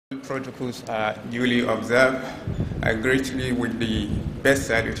protocols are duly observed, I greet you with the best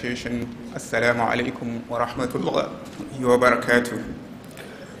salutation. Assalamu alaikum wa rahmatullahi wa barakatuh.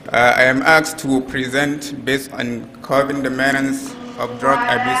 I am asked to present, based on curbing the menace of drug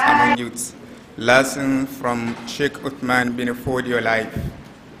abuse among youths, lesson from Sheikh Uthman bin Fodio life.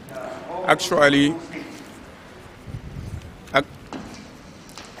 Actually,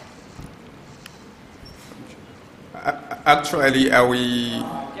 I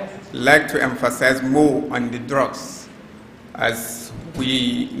will like to emphasize more on the drugs, as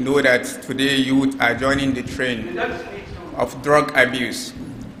we know that today youth are joining the trend of drug abuse.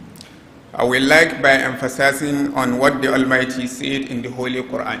 I will like by emphasizing on what the Almighty said in the Holy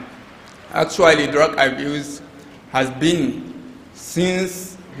Quran. Actually, drug abuse has been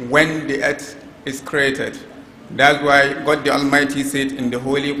since when the earth is created. That's why God the Almighty said in the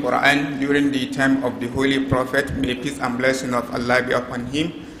Holy Quran during the time of the Holy Prophet, may peace and blessing of Allah be upon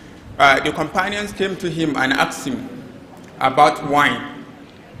him, the companions came to him and asked him about wine,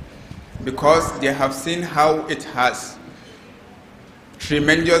 because they have seen how it has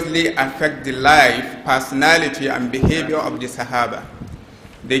tremendously affected the life, personality, and behavior of the Sahaba.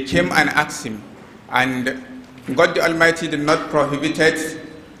 They came and asked him, and God the Almighty did not prohibit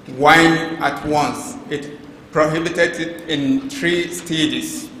wine at once. It prohibited it in 3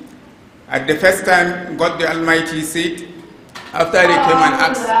 stages. At the first time, God the Almighty said, after they came and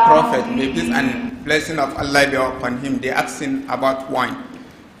asked Prophet, may peace and blessing of Allah be upon him, they asked him about wine.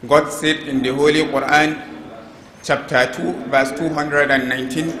 God said in the Holy Quran, chapter 2, verse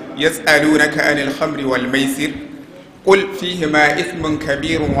 219, يَسْأَلُونَكَ عَنِ الْخَمْرِ وَالْمَيْسِرِ قُلْ فِيهِمَا إِثْمٌ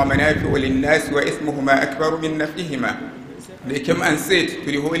كَبِيرٌ وَمَنَافِعُ لِلنَّاسِ وَإِثْمُهُمَا أَكْبَرُ مِنْ نَفْعِهِمَا. They came and said to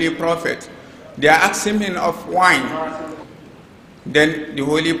the Holy Prophet, they are asking him of wine. Then the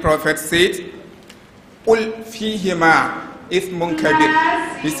Holy Prophet said, قُلْ فِيهِمَا إِثْمٌ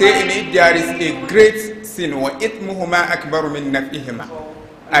كَبِيرٌ. He said, in it there is a great sin, وَإِثْمُهُمَا أَكْبَرُ مِنْ نَفْعِهِمَا.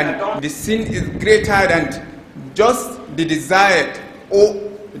 And the sin is greater than just the desire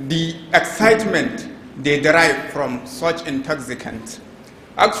or the excitement they derive from such intoxicants.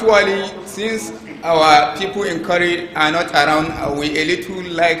 Actually, since our people in Korea are not around, we a little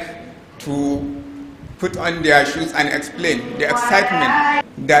like to put on their shoes and explain the excitement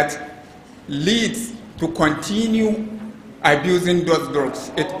that leads to continue abusing those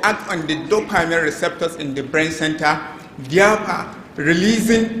drugs. It acts on the dopamine receptors in the brain center, thereby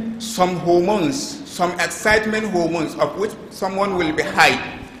releasing some hormones, some excitement hormones, of which someone will be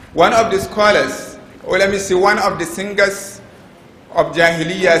high. One of the scholars, or let me say one of the singers of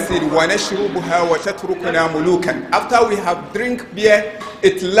Jahiliyyah said, وَنَشْرُبُهَا وَتَتْرُكُنَا مُلُوكًا. After we have drink beer,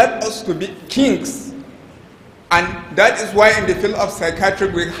 it led us to be kings. And that is why in the field of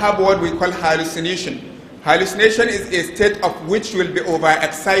psychiatry we have what we call hallucination. Hallucination is a state of which you will be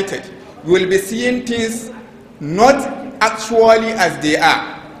overexcited. You will be seeing things not actually as they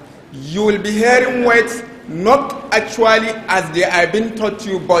are. You will be hearing words not actually as they are being taught to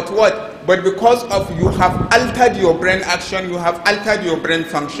you, but what? But because of you have altered your brain action, you have altered your brain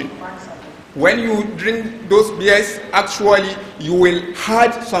function. When you drink those beers, actually you will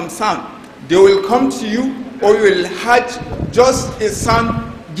hear some sound. They will come to you, or you will hear just a sound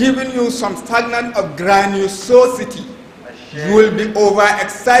giving you some stagnant of granulosity. You will be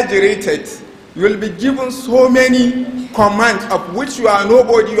over-exaggerated. You will be given so many commands of which you are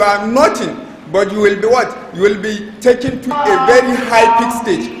nobody, you are nothing. But you will be what? You will be taken to a very high peak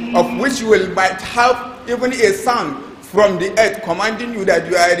stage, of which you will might have even a sound from the earth commanding you that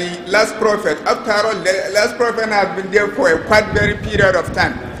you are the last prophet. After all, the last prophet has been there for a quite very period of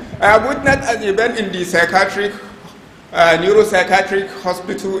time. I have witnessed an event in the psychiatric, neuropsychiatric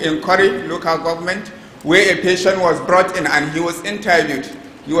hospital in Kori local government, where a patient was brought in and he was interviewed.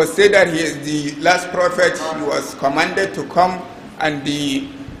 He was said that he is the last prophet. He was commanded to come, and he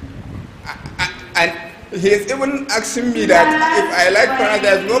is even asking me that if I like Quran,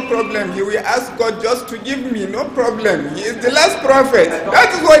 there's no problem. He will ask God just to give me, no problem. He is the last prophet.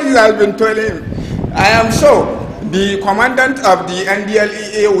 That is what he has been telling him. I am sure the commandant of the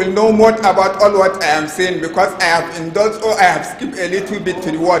NDLEA will know more about all what I am saying, because I have indulged, or I have skipped a little bit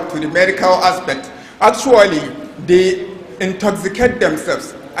to the word, to the medical aspect. Actually, they intoxicate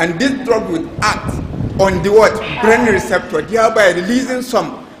themselves, and this drug will act on the what? Brain receptor, thereby releasing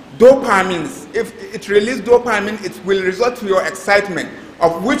some dopamines. If it releases dopamine, it will result to your excitement,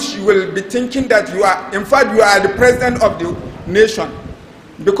 of which you will be thinking that you are, in fact, you are the president of the nation.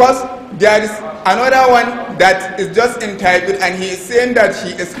 Because there is another one that is just interviewed, and he is saying that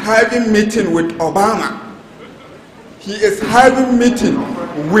he is having meeting with Obama. He is having meeting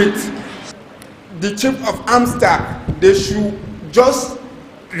with the chief of arms staff. They should just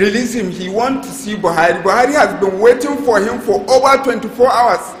release him. He wants to see Buhari. Buhari has been waiting for him for over 24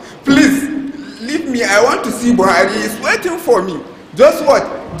 hours. Please, leave me. I want to see Buhari. He's waiting for me. Just what?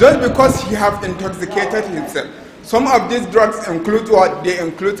 Just because he has intoxicated himself. Some of these drugs include what? They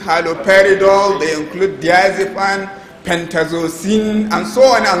include haloperidol, they include diazepam, pentazocine, and so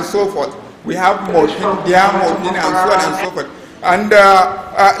on and so forth. We have morphine, diamorphine, and so on and so forth. And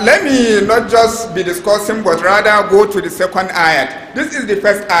let me not just be discussing, but rather go to the second ayat. This is the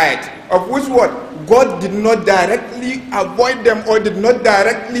first ayat, of which what? God did not directly avoid them, or did not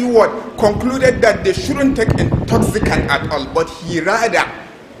directly what? Concluded that they shouldn't take intoxicant at all, but he rather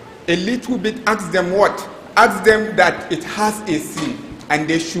a little bit asked them what? Asked them that it has a sin, and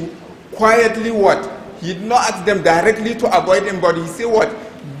they should quietly what? He did not ask them directly to avoid them, but he said what?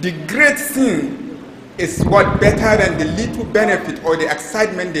 The great sin is what? Better than the little benefit or the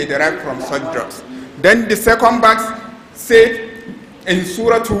excitement they derive from such drugs. Then the second verse said in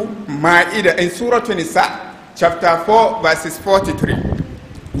Surah Ma'idah, in Surah Nisa, chapter 4, verses 43.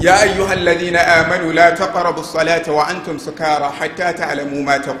 يا أيها الذين آمنوا لا تقربوا الصلاة وأنتم سكارى حتى تعلموا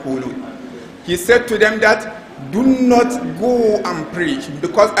ما تقولون. He said to them that do not go and preach,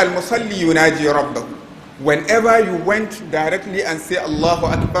 because al-musalli yunaji rabbahu. Whenever you went directly and say Allahu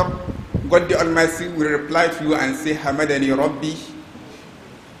Akbar, God the Almighty will reply to you and say Hamadani Rabbi.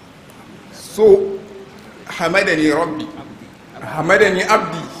 So Hamadani Rabbi, Hamadani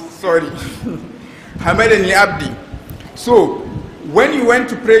Abdi, sorry, Hamadani Abdi. So when you went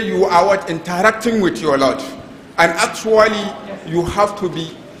to pray, you are what? Interacting with your Lord, and actually you have to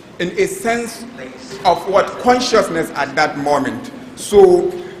be in a sense of what? Consciousness at that moment. So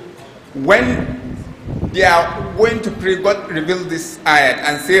when they are going to pray, God revealed this ayat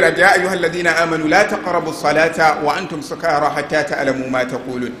and say, يَا أَيُّهَا الَّذِينَ آمَنُوا لَا تَقْرَبُوا الصَّلَاةَ وَأَنْتُمْ سُكَارَى حَتَّى تَعْلَمُوا مَا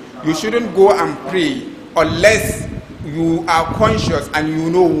تَقُولُونَ. You shouldn't go and pray unless you are conscious and you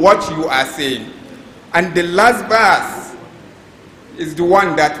know what you are saying. And the last verse is the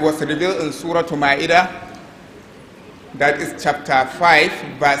one that was revealed in Surah Ma'idah, that is chapter 5,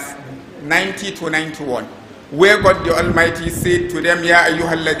 verse 90 to 91. Where God the Almighty said to them, يَا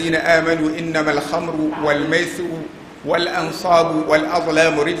أَيُّهَا الَّذِينَ آمَنُوا إِنَّمَا الْخَمْرُ وَالْمَيْسِرُ وَالْأَنصَابُ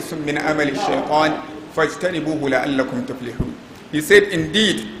وَالْأَظْلَامُ رِجْسٌ مِّنْ عَمَلِ الشَّيْطَانِ فَاجْتَنِبُوهُ لَعَلَّكُمْ تُفْلِحُونَ. He said,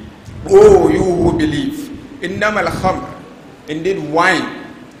 indeed, O you who believe, إِنَّمَا الْخَمْرُ, indeed wine,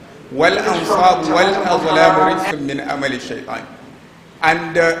 وَالْأَنصَابُ وَالْأَظْلَامُ رِجْسٌ مِّنْ عَمَلِ الشَّيْطَانِ.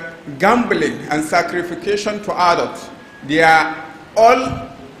 And gambling and sacrification to others, they are all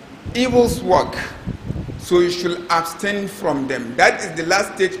evil's work. So you should abstain from them. That is the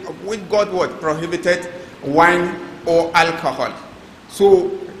last stage of which God was prohibited wine or alcohol.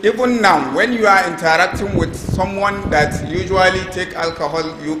 So even now, when you are interacting with someone that usually take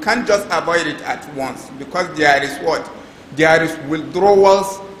alcohol, you can't just avoid it at once, because there is what? There is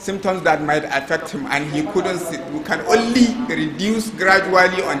withdrawals, symptoms that might affect him, and he couldn't sit. You can only reduce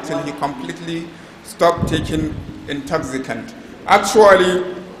gradually until he completely stop taking intoxicant.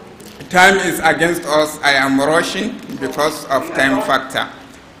 Actually, time is against us. I am rushing because of time factor.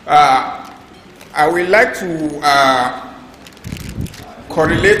 I would like to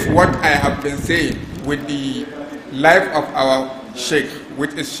correlate what I have been saying with the life of our Sheikh,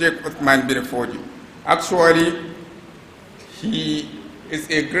 which is Sheikh Uthman bin Fodi. Actually, he is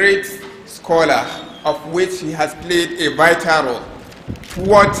a great scholar, of which he has played a vital role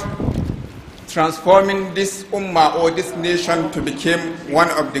toward transforming this ummah or this nation to become one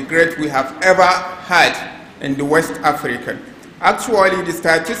of the great we have ever had in the West Africa. Actually, the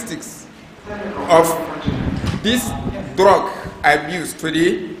statistics of this drug abuse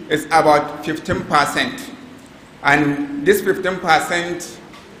today is about 15%. And this 15%,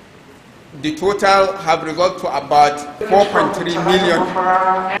 the total have resulted to about 4.3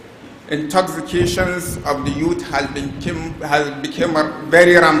 million. Intoxications of the youth has become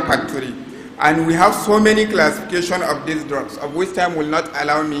very rampant today. And we have so many classifications of these drugs, of which time will not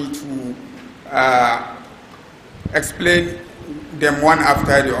allow me to explain them one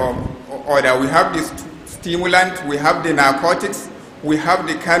after the other. We have the stimulant, we have the narcotics, we have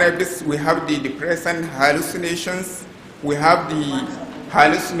the cannabis, we have the depressant hallucinations, we have the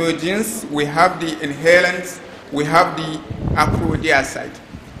hallucinogens, we have the inhalants, we have the aphrodisiac.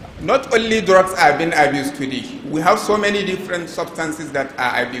 Not only drugs are being abused today, we have so many different substances that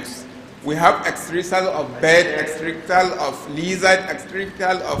are abused. We have extractal of bird, extractal of lizard,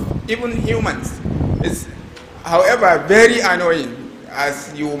 extractal of even humans. It's, however, very annoying,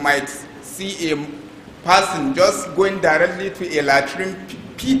 as you might see a person just going directly to a latrine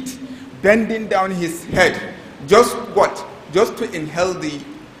pit, bending down his head, just what? Just to inhale the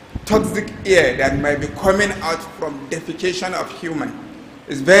toxic air that might be coming out from defecation of human.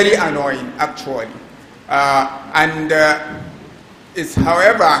 It's very annoying, actually. It's,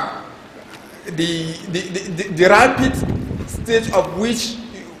 however, the rapid stage of which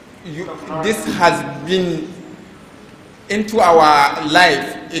this has been into our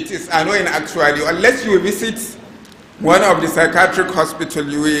life, it is annoying, actually. Unless you visit one of the psychiatric hospitals,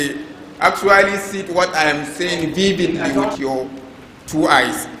 you will actually see what I am saying vividly with your 2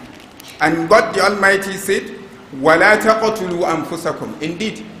 eyes. And God the Almighty said, وَلَا تَقْتُلُوا أَنفُسَكُمْ.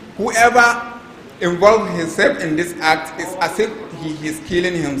 Indeed, whoever involves himself in this act is as if he is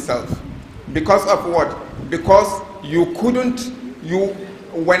killing himself. Because of what? Because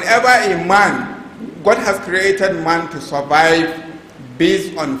whenever a man, God has created man to survive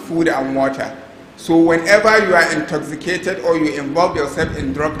based on food and water. So whenever you are intoxicated or you involve yourself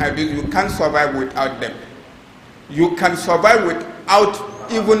in drug abuse, you can't survive without them. You can survive without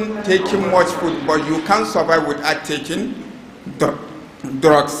even taking much food, but you can't survive without taking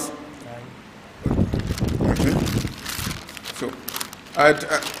drugs. Okay. So at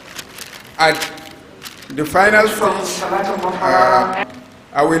the final stage,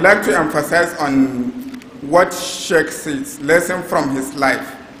 I would like to emphasize on what Sheikh says, lesson from his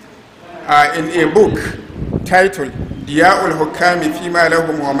life. In a book titled Diya'ul Hukami Fima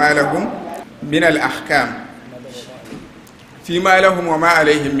Lahum wa Ma Lahum Min Al-Ahkam, Fima Lahum wa Ma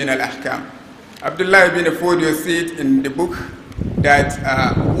Alayhim Min Al-Ahkam. Abdulahi bin Fodio said in the book that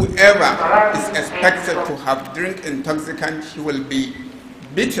whoever is expected to have drink intoxicant, he will be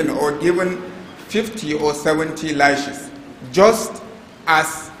beaten or given 50 or 70 lashes, just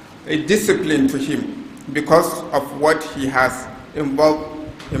as a discipline to him because of what he has involved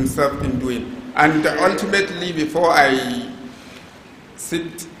himself in doing. And ultimately, before I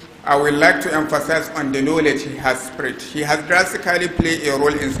sit, I would like to emphasize on the knowledge he has spread. He has drastically played a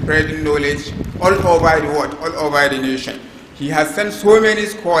role in spreading knowledge all over the world, all over the nation. He has sent so many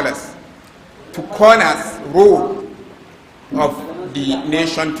scholars to corners, row of the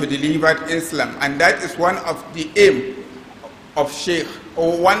nation to deliver Islam, and that is one of the aim of Sheikh,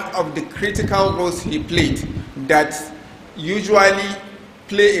 or one of the critical roles he played that usually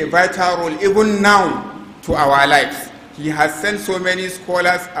play a vital role even now to our lives. He has sent so many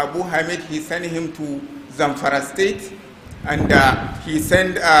scholars. Abu Hamid, he sent him to Zamfara State, and he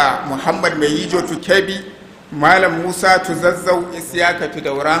sent Muhammad Mayijo to Kebbi, Malam Musa to Zazzau, Isiaka to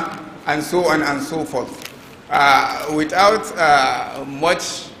Daura, and so on and so forth. Without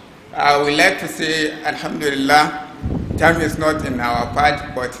much, I would like to say, Alhamdulillah, time is not in our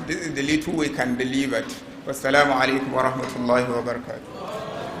part, but this is the little we can deliver. Wassalamu alaikum wa rahmatullahi wa barakatuh.